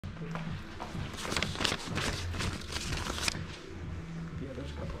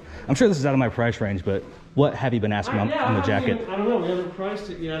I'm sure this is out of my price range, but what have you been asking on the jacket? I don't know. We haven't priced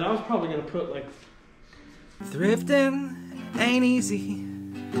it yet. I was probably going to put like... Thrifting ain't easy.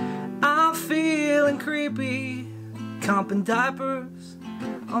 I'm feeling creepy. Comping diapers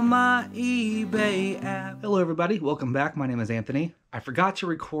on my eBay app. Hello everybody, welcome back. My name is Anthony. I forgot to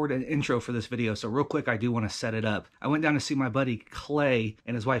record an intro for this video, so real quick I do want to set it up. I went down to see my buddy Clay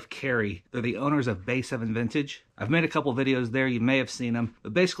and his wife Carrie. They're the owners of Bay 7 Vintage. I've made a couple videos there, you may have seen them,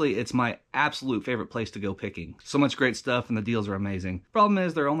 but basically it's my absolute favorite place to go picking. So much great stuff and the deals are amazing. Problem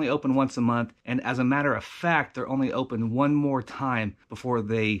is they're only open once a month, and as a matter of fact, they're only open one more time before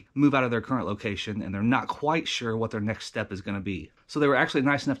they move out of their current location, and they're not quite sure what their next step is going to be. So they were actually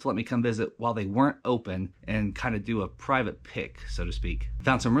nice enough to let me come visit while they weren't open and kind of do a private pick, so to speak.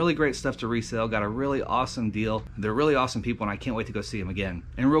 Found some really great stuff to resell, got a really awesome deal. They're really awesome people and I can't wait to go see them again.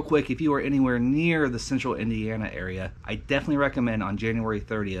 And real quick, if you are anywhere near the central Indiana area, I definitely recommend on January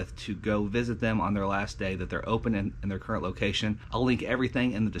 30th to go visit them on their last day that they're open in their current location. I'll link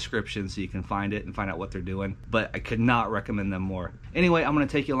everything in the description so you can find it and find out what they're doing, but I could not recommend them more. Anyway, I'm gonna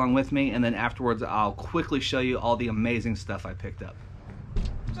take you along with me and then afterwards I'll quickly show you all the amazing stuff I picked up.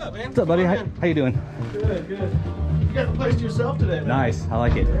 What's up, man? What's up, buddy? How you doing? Good, good. You got the place to yourself today, man. Nice, I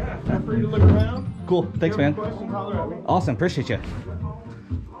like it. Yeah, feel free to look around. Cool, thanks, man. Questions, holler at me. Awesome, appreciate you.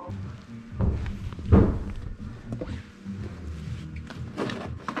 I'll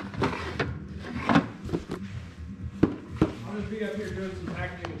just be up here doing some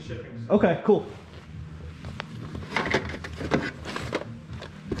packaging and shipping. Okay, cool.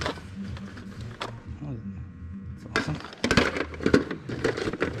 That's awesome.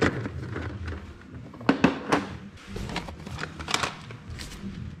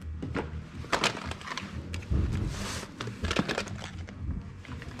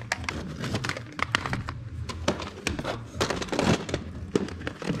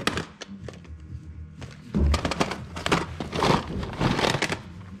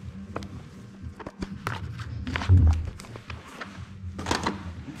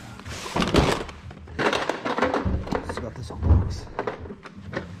 This whole box.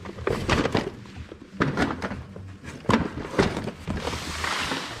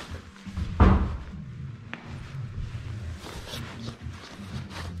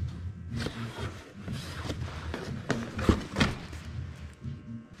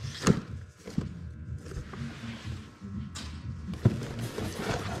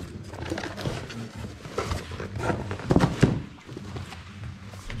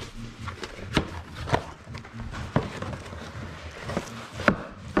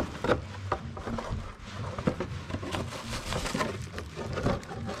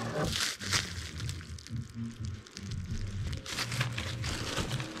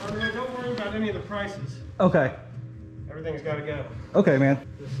 Don't worry about any of the prices. Okay. Everything's got to go. Okay, man.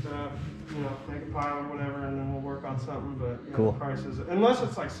 Just, you know, make a pile or whatever, and then we'll work on something. But you Cool. know, prices, unless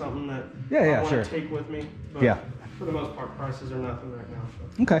it's like something that Yeah, I want sure. to take with me. But Yeah. for the most part, prices are nothing right now.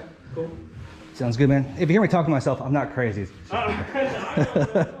 So. Okay. Cool. Sounds good, man. If you hear me talking to myself, I'm not crazy.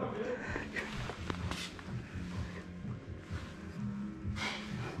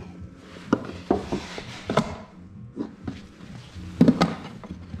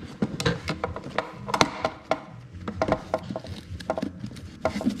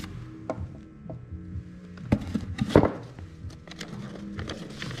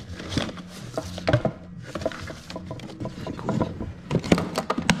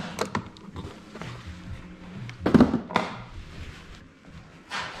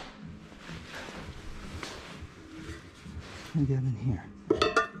 Let me get in here.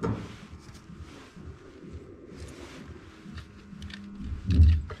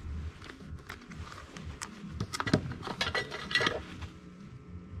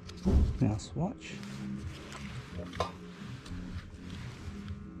 Now swatch.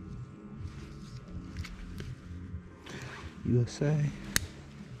 USA.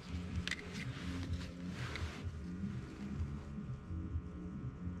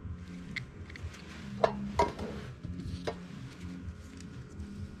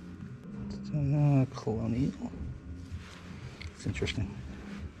 Colonial. It's interesting.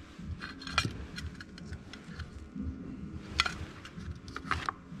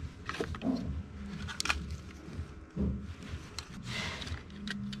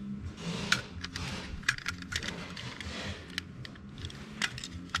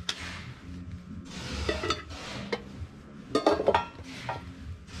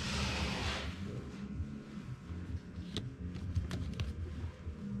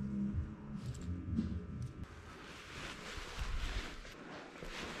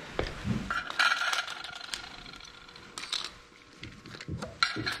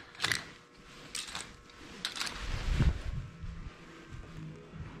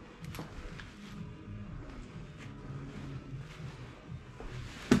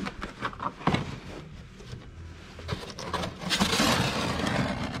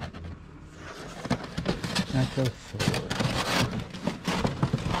 the Thor.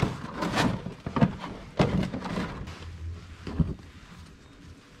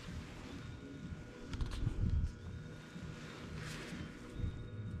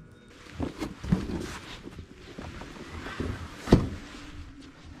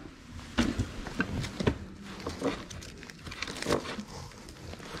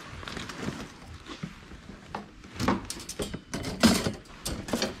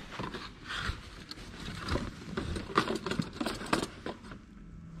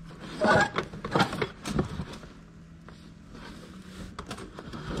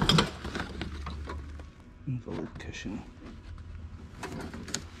 Invalid cushion.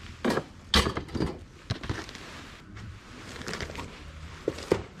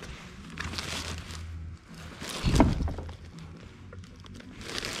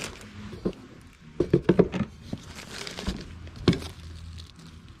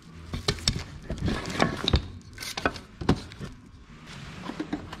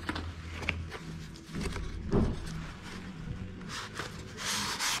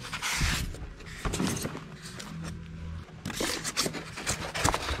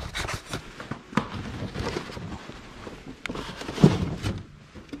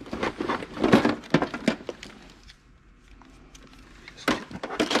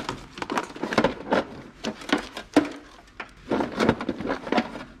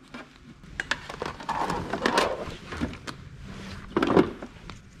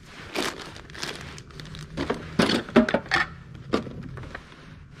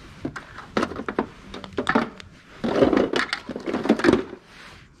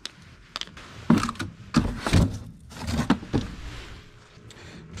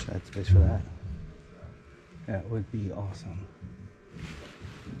 Space for that. That would be awesome.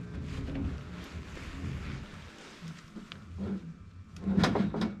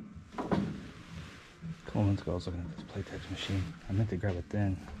 Coleman's girl's looking at this Playtex machine. I meant to grab it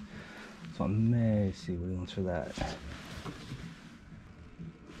then, so I may see what he wants for that.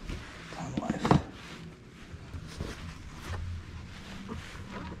 Time life.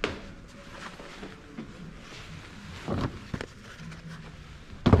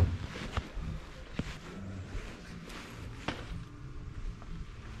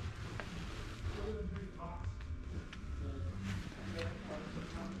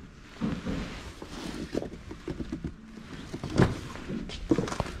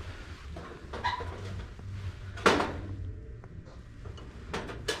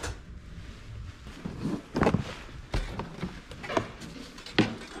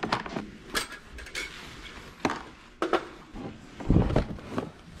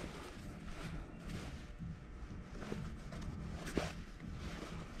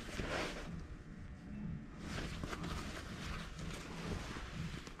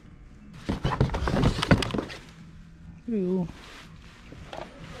 Ooh.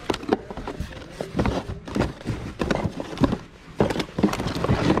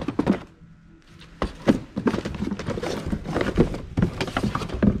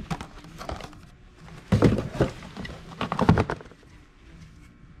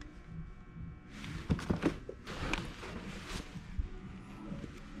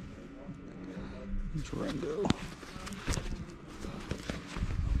 Durango.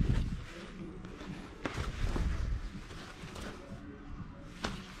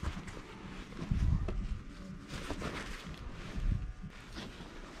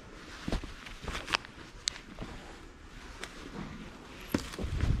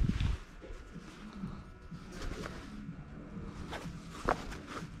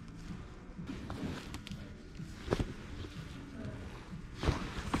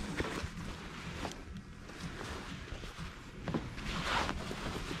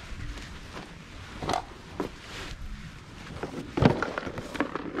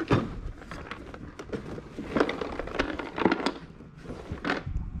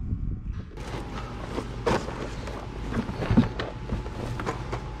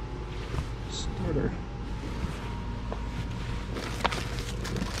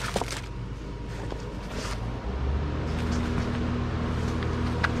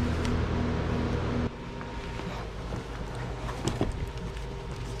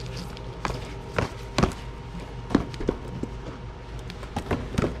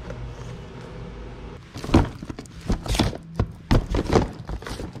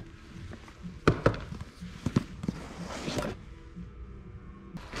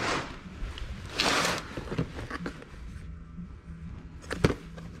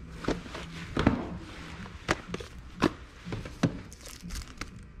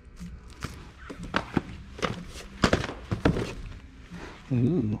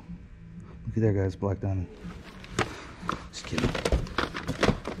 Ooh, look at that, guys, black diamond.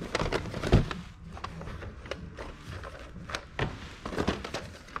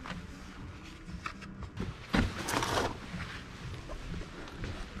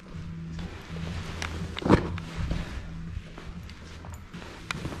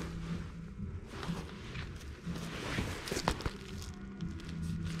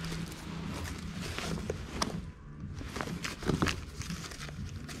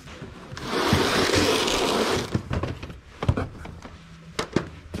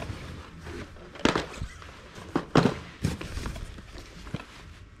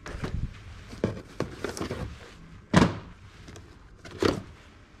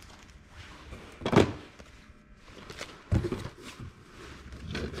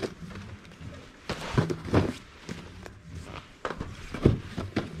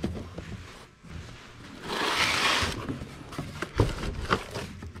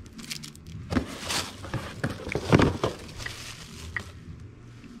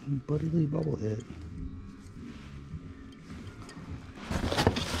 Buddy Lee bobblehead.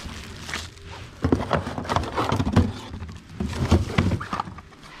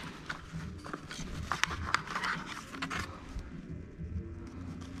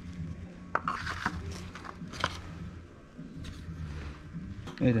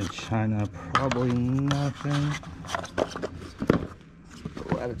 Made in China, probably nothing.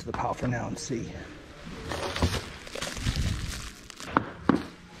 We'll add it to the pile for now and see.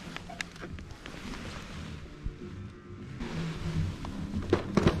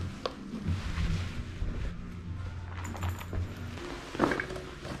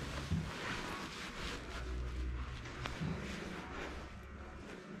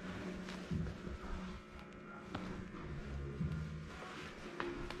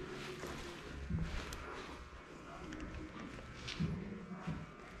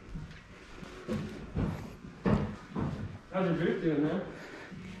 How's your booth doing, man?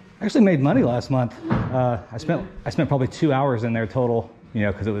 I actually made money last month. I spent probably 2 hours in there total, you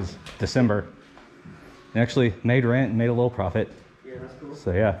know, because it was December. And actually made rent and made a little profit. Yeah, that's cool.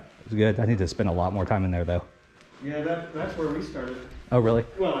 So yeah, it was good. I need to spend a lot more time in there though. Yeah, that's where we started. Oh really?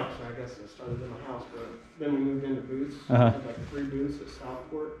 Well, actually, I guess it started in my house, but then we moved into booths. Uh-huh. We had like 3 booths at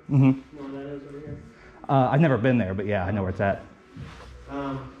Southport. Mm-hmm. You know where that is over here? I've never been there, but yeah, I know where it's at.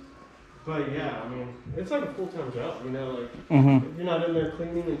 But yeah, I mean, it's like a full-time job, you know, like Mm-hmm. if you're not in there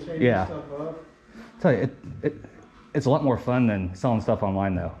cleaning and changing Yeah. stuff up. Tell you, it's a lot more fun than selling stuff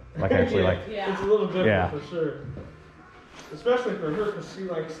online though. Like actually, Yeah, like it's a little different Yeah. for sure. Especially for her, because she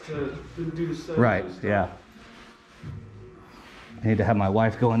likes to do the sales right, and stuff. yeah. I need to have my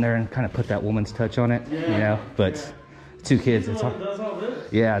wife go in there and kind of put that woman's touch on it, you know. But yeah. 2 kids, She's it's the all, one that does all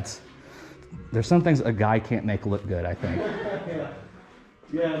this. yeah. There's some things a guy can't make look good, I think. Yeah.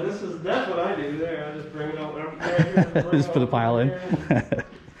 Yeah, that's what I do there. I just bring it out right here. Just put a pile in.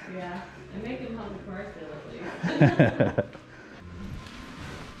 Yeah, and make him home first at least.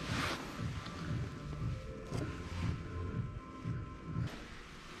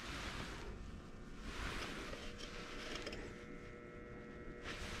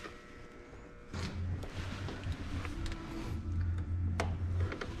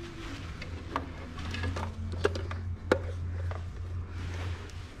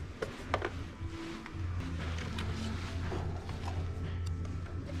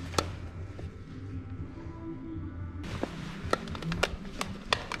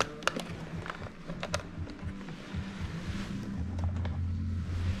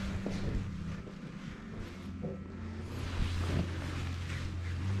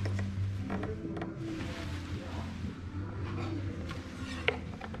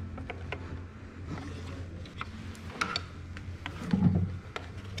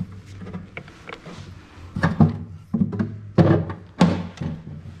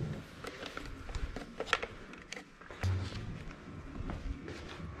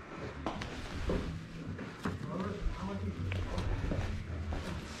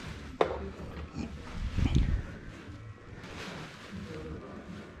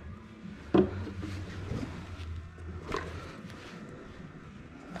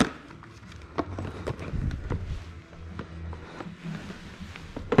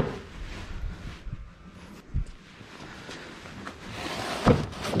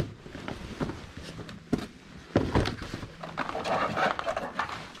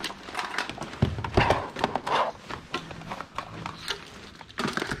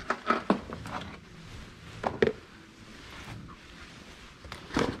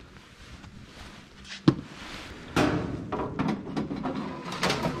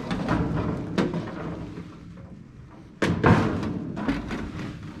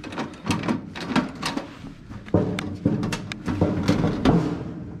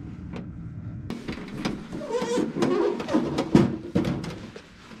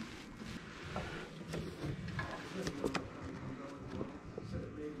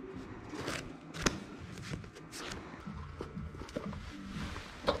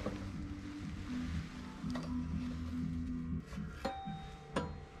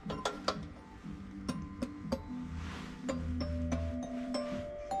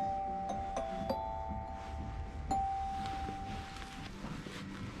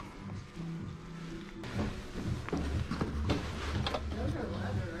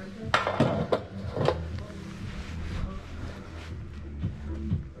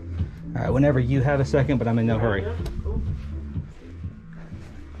 All right, whenever you have a second, but I'm in no hurry.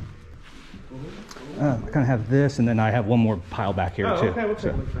 I kind of have this, and then I have one more pile back here too. Okay, we'll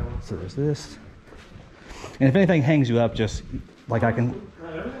take a look at that one. So there's this. And if anything hangs you up, just like I can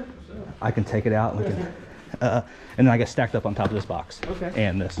take it out and we can and then I get stacked up on top of this box. Okay.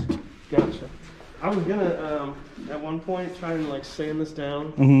 And this. Gotcha. I was gonna at one point try and like sand this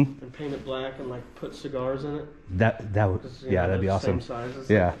down Mm-hmm. and paint it black and like put cigars in it. That would, 'Cause, yeah, that'd be they're the awesome. Same sizes.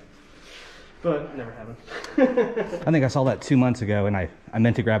 Yeah. But never happened. I think I saw that 2 months ago, and I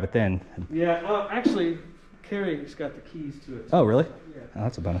meant to grab it then. Yeah. Actually, Carrie's got the keys to it. Oh, really? Yeah. Oh,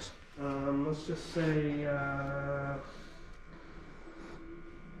 that's a bonus. Let's just say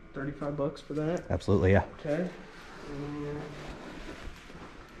 $35 for that. Absolutely, yeah. Okay.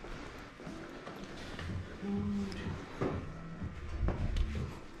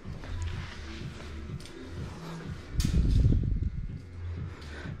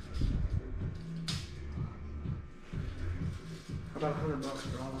 About $100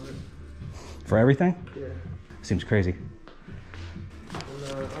 for all of it. For everything? Yeah. Seems crazy. And,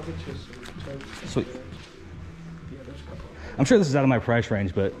 I'll get you some totes. Sweet. Yeah, there's a couple. I'm sure this is out of my price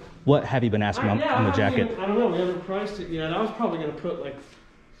range, but what have you been asking on the jacket? I don't know. We haven't priced it yet. I was probably going to put like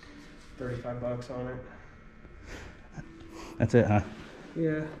 $35 on it. That's it, huh?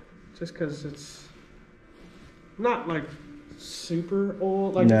 Yeah, just because it's not like super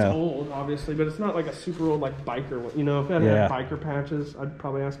old. Like No. it's old, obviously, but it's not like a super old like biker one. You know, if it Yeah. had biker patches, I'd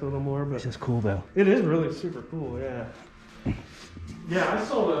probably ask a little more. But It's just cool, though. it is really super cool. Yeah. Yeah, I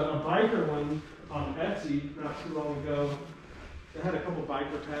sold a biker one on Etsy not too long ago. It had a couple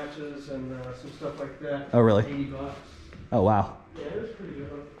biker patches and some stuff like that. Oh, really? $80. Oh, wow. Yeah, it was pretty good.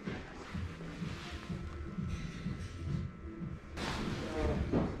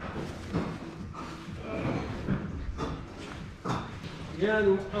 Yeah,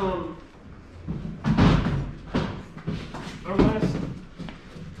 and,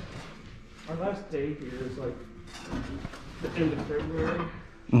 our last day here is like the end of February,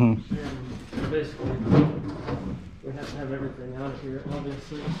 Mm-hmm. and basically we have to have everything out of here,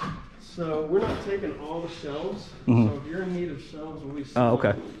 obviously. So we're not taking all the shelves. Mhm. So if you're in need of shelves, we'll be Oh, selling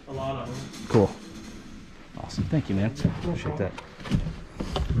okay. a lot of them. Cool. Awesome. Thank you, man. Appreciate that.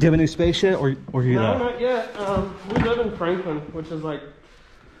 Do you have a new space yet, or you? No, not yet. We live in Franklin, which is like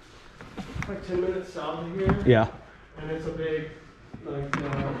 10 minutes south of here. Yeah. And it's a big, like,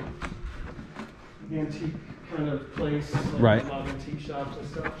 antique kind of place. Like Right. A lot of antique shops and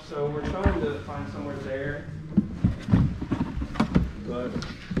stuff. So we're trying to find somewhere there. But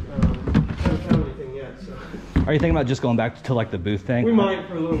haven't found anything yet. So Are you thinking about just going back to like the booth thing? we might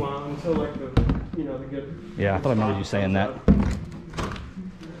for a little while until like the good. Yeah, I thought I remember you saying that.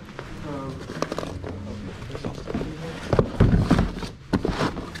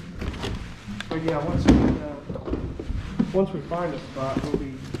 But yeah, once we find a spot, we'll be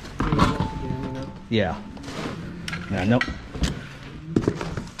doing this again, you know. Yeah. Yeah. Nope.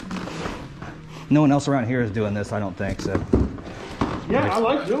 No one else around here is doing this, I don't think. So. Yeah, I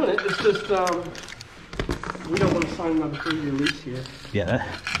like doing it. It's just we don't want to sign another 3-year lease here. Yeah.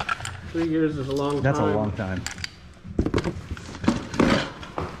 3 years is a long time. That's a long time.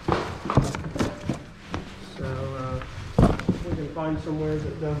 So if we can find somewhere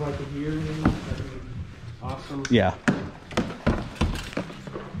that does like a year lease, that'd be awesome. Yeah.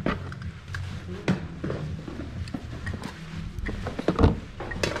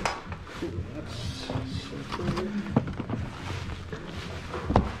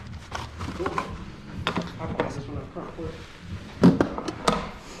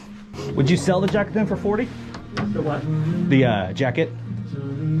 Would you sell the jacket then for 40? The what? The jacket?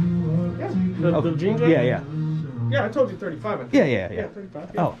 Yeah. The jean jacket? Yeah, yeah. Yeah, I told you 35. I think. Yeah.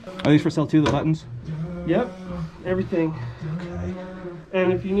 35. Yeah. Oh, are these for sale too, the buttons? Yep. Everything.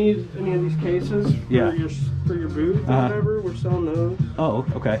 And if you need any of these cases for Yeah. for your booth or whatever, we're selling those. Oh,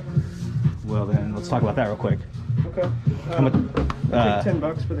 okay. Well then, let's talk about that real quick. Okay. How much? I think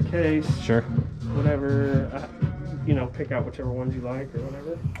 $10 for the case. Sure. Whatever. Pick out whichever ones you like or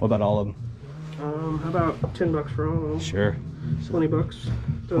whatever. What about all of them? How about $10 for all of them? Sure. $20.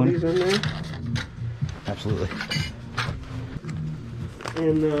 Throw 20? these in there. Absolutely.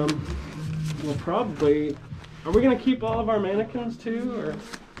 And we'll probably. Are we gonna keep all of our mannequins too, or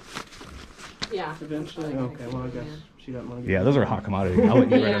Yeah. eventually? Okay. Well, I guess she doesn't want to. Yeah, those are a hot commodity. I wouldn't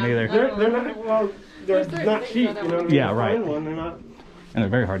get rid of them either. They're not. Well, they're There's certain not things cheap. that You know. would- Yeah, If you right. find one, they're not. And they're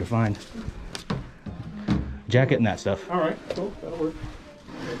very hard to find. Jacket and that stuff. All right. Cool. That'll work.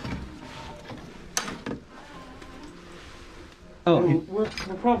 Oh, And we'll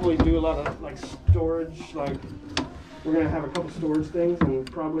probably do a lot of like storage. Like we're gonna have a couple storage things, and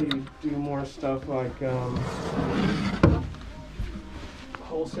probably do more stuff like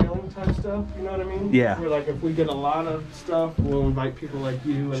wholesaling type stuff. You know what I mean? Yeah. Where like if we get a lot of stuff, we'll invite people like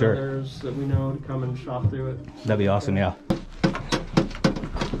you and Sure. others that we know to come and shop through it. that'd be awesome. Yeah.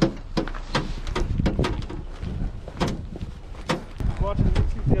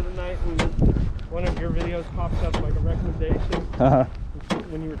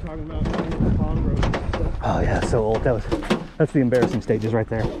 When you were talking about the pond road and stuff. Oh yeah, so old. That's the embarrassing stages right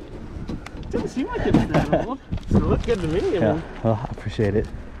there. Didn't seem like it was that old. So it looked good to me. Yeah, well, I appreciate it.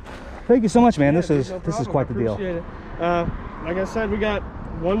 Thank you so much, man. Yeah, this dude, is quite the deal. Appreciate it. Like I said, we got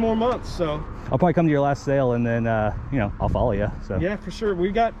 1 more month, so I'll probably come to your last sale, and then you know, I'll follow you. So yeah, for sure. We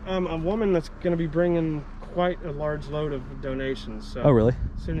got a woman that's going to be bringing quite a large load of donations. So oh really?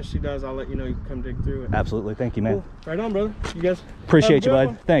 As soon as she does, I'll let you know. You can come dig through it. Absolutely. Thank you, man. Cool. Right on, brother. You guys Appreciate you, bud.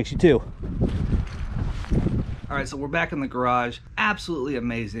 one. Thanks. You too. All right, so we're back in the garage. Absolutely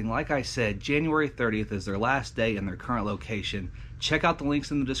amazing. Like I said, January 30th is their last day in their current location. Check out the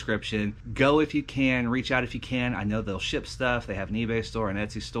links in the description. Go if you can, reach out if you can. I know they'll ship stuff. They have an eBay store, an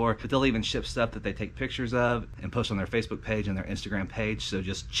Etsy store, but they'll even ship stuff that they take pictures of and post on their Facebook page and their Instagram page. So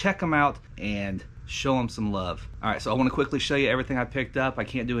just check them out and show them some love. All right, so I want to quickly show you everything I picked up. I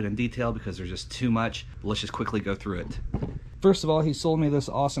can't do it in detail because there's just too much, but let's just quickly go through it. First of all, he sold me this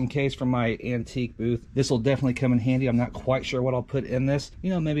awesome case from my antique booth. This will definitely come in handy. I'm not quite sure what I'll put in this. You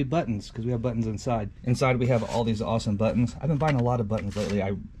know, maybe buttons, because we have buttons inside. Inside we have all these awesome buttons. I've been buying a lot of buttons lately.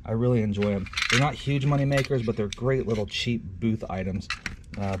 I really enjoy them. They're not huge money makers, but they're great little cheap booth items.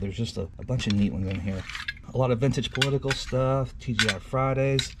 There's just a bunch of neat ones in here. A lot of vintage political stuff, TGI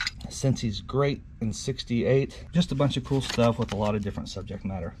Fridays, Cincy's Great in '68. Just a bunch of cool stuff with a lot of different subject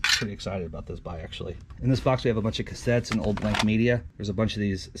matter. Pretty excited about this buy, actually. In this box we have a bunch of cassettes and old blank media. There's a bunch of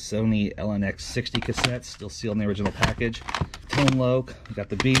these Sony LNX60 cassettes, still sealed in the original package. Tone Loc, we got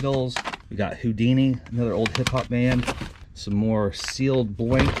the Beatles, we got Houdini, another old hip-hop band. Some more sealed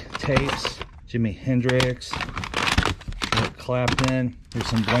blank tapes, Jimi Hendrix, Clapton. There's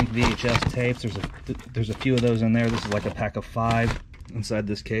some blank VHS tapes. There's a few of those in there. This is like a pack of 5. Inside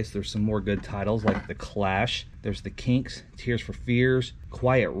this case, there's some more good titles like The Clash. There's The Kinks, Tears for Fears,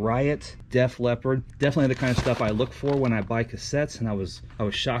 Quiet Riot, Def Leppard. Definitely the kind of stuff I look for when I buy cassettes, and I was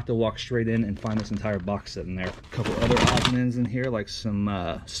shocked to walk straight in and find this entire box set in there. A couple other odds and ends in here, like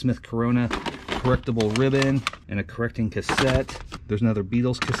some Smith Corona correctable ribbon and a correcting cassette. There's another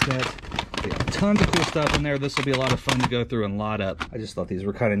Beatles cassette. Yeah, tons of cool stuff in there. This will be a lot of fun to go through and lot up. I just thought these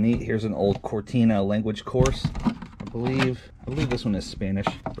were kind of neat. Here's an old Cortina language course. I believe this one is Spanish.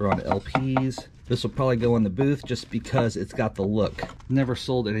 They're on LPs. This will probably go in the booth just because it's got the look. Never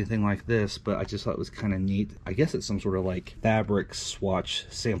sold anything like this, but I just thought it was kind of neat. I guess it's some sort of like fabric swatch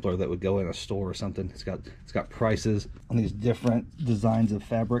sampler that would go in a store or something. It's got prices on these different designs of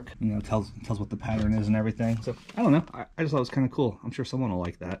fabric. You know, tells what the pattern is and everything. So I don't know. I just thought it was kind of cool. I'm sure someone will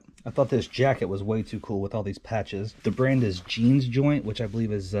like that. I thought this jacket was way too cool with all these patches. The brand is Jeans Joint, which I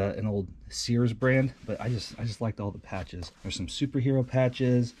believe is an old Sears brand, but I just liked all the patches. There's some superhero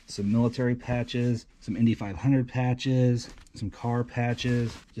patches, some military patches, some Indy 500 patches, some car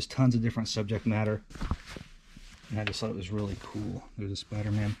patches, just tons of different subject matter. And I just thought it was really cool. There's a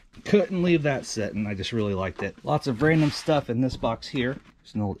Spider-Man. Couldn't leave that set, and I just really liked it. Lots of random stuff in this box here.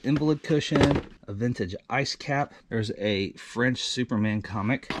 There's an old invalid cushion, a vintage ice cap. There's a French Superman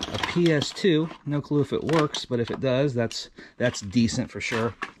comic, a PS2. No clue if it works, but if it does, that's decent for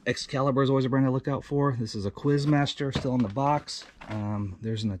sure. Excalibur is always a brand I look out for. This is a Quizmaster, still in the box.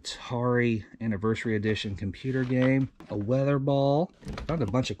 There's an Atari Anniversary Edition computer game, a weather ball. Found a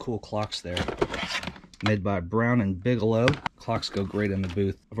bunch of cool clocks there. Made by Brown and Bigelow. Clocks go great in the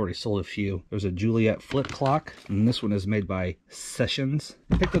booth. I've already sold a few. There's a Juliet flip clock, and this one is made by Sessions.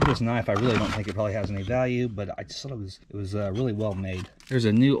 I picked up this knife. I really don't think it probably has any value, but I just thought it was really well made. There's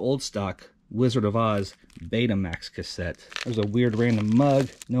a new old stock Wizard of Oz Betamax cassette. There's a weird random mug.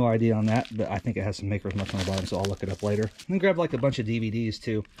 No idea on that, but I think it has some Maker's Mark on the bottom, so I'll look it up later. And then grab like a bunch of DVDs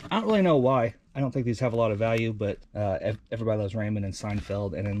too. I don't really know why. I don't think these have a lot of value, but Everybody Loves Raymond and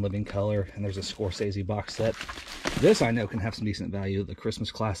Seinfeld and In Living Color, and there's a Scorsese box set. This I know can have some decent value. The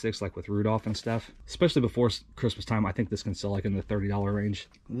Christmas classics, like with Rudolph and stuff. Especially before Christmas time, I think this can sell like in the $30 range.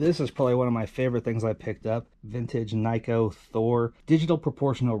 This is probably one of my favorite things I picked up. Vintage Nyko Thor digital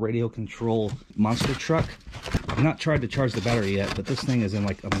proportional radio control monster truck. I've not tried to charge the battery yet, but this thing is in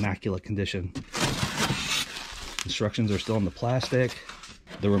like immaculate condition. Instructions are still in the plastic.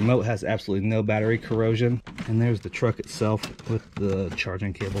 The remote has absolutely no battery corrosion. And there's the truck itself with the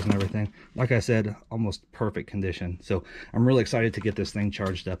charging cables and everything. Like I said, almost perfect condition. So I'm really excited to get this thing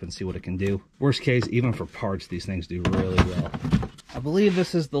charged up and see what it can do. Worst case, even for parts, these things do really well. I believe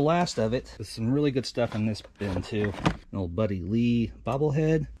this is the last of it. There's some really good stuff in this bin too. An old Buddy Lee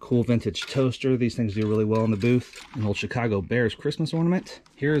bobblehead. Cool vintage toaster. These things do really well in the booth. An old Chicago Bears Christmas ornament.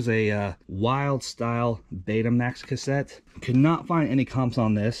 Here's a Wild Style Betamax cassette. Could not find any comps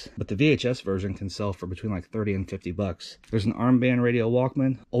on this, but the VHS version can sell for between like 30 and 50 bucks. There's an armband radio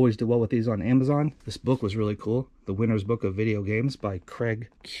Walkman. Always do well with these on Amazon. This book was really cool. The Winner's Book of Video Games by Craig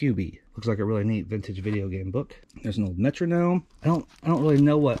Cuby. Looks like a really neat vintage video game book. There's an old metronome. I don't really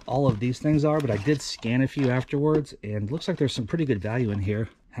know what all of these things are, but I did scan a few afterwards, and looks like there's some pretty good value in here.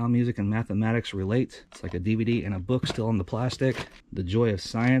 How Music and Mathematics Relate. It's like a DVD and a book still in the plastic. The Joy of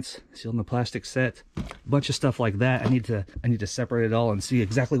Science, still in the plastic set. A bunch of stuff like that. I need to separate it all and see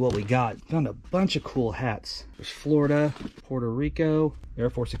exactly what we got. Found a bunch of cool hats. There's Florida, Puerto Rico, Air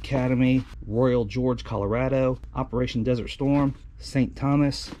Force Academy, Royal George, Colorado, Operation Desert Storm, St.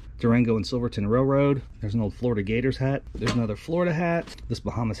 Thomas, Durango and Silverton Railroad. There's an old Florida Gators hat. There's another Florida hat. This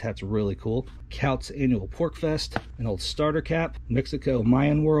Bahamas hat's really cool. Coutts Annual Pork Fest, an old starter cap, Mexico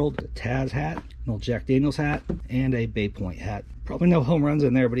Mayan World, a Taz hat, an old Jack Daniels hat, and a Bay Point hat. Probably no home runs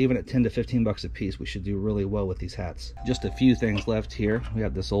in there, but even at 10 to 15 bucks a piece, we should do really well with these hats. Just a few things left here. We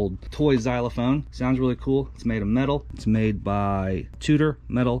have this old toy xylophone. Sounds really cool. It's made of metal. It's made by Tudor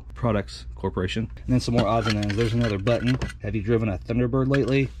Metal Products Corporation. And then some more odds and ends. There's another button. Have you driven a Thunderbird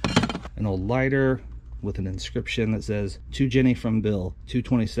lately? An old lighter with an inscription that says, "To Jenny from Bill,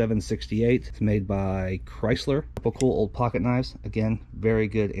 22768. It's made by Chrysler. Couple cool old pocket knives. Again, very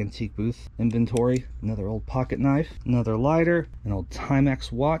good antique booth inventory. Another old pocket knife. Another lighter. An old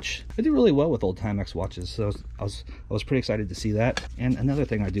Timex watch. I do really well with old Timex watches, so I was pretty excited to see that. And another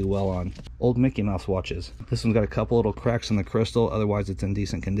thing I do well on, old Mickey Mouse watches. This one's got a couple little cracks in the crystal, otherwise it's in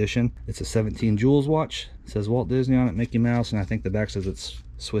decent condition. It's a 17 Joules watch. It says Walt Disney on it, Mickey Mouse, and I think the back says it's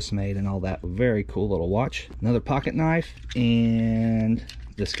Swiss made and all that. Very cool little watch. Another pocket knife, and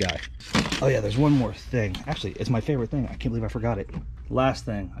this guy. Oh yeah, there's one more thing. Actually, it's my favorite thing. I can't believe I forgot it. Last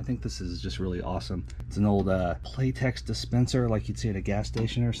thing, I think this is just really awesome. It's an old Playtex dispenser like you'd see at a gas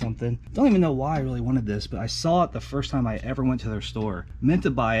station or something. Don't even know why I really wanted this, but I saw it the first time I ever went to their store. Meant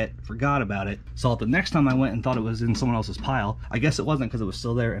to buy it, forgot about it. Saw it the next time I went and thought it was in someone else's pile. I guess it wasn't because it was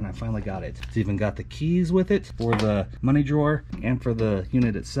still there, and I finally got it. It's even got the keys with it for the money drawer and for the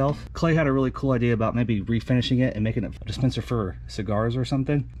unit itself. Clay had a really cool idea about maybe refinishing it and making it a dispenser for cigars or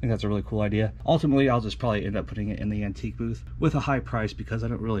something. I think that's a really cool idea. Ultimately, I'll just probably end up putting it in the antique booth with a high price because I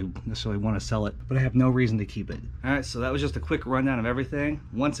don't really necessarily want to sell it, but I have no reason to keep it. All right, so that was just a quick rundown of everything.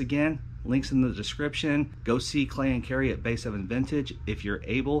 Once again, links in the description. Go see Clay and Carrie at Bay 7 Vintage. If you're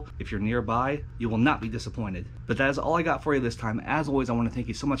able, if you're nearby, you will not be disappointed. But that is all I got for you this time. As always, I want to thank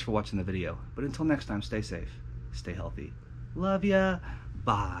you so much for watching the video. But until next time, stay safe, stay healthy. Love ya.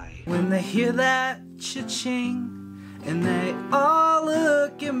 Bye. When they hear that cha-ching and they all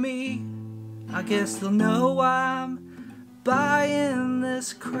look at me, I guess they'll know I'm buying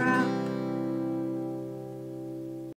this crap.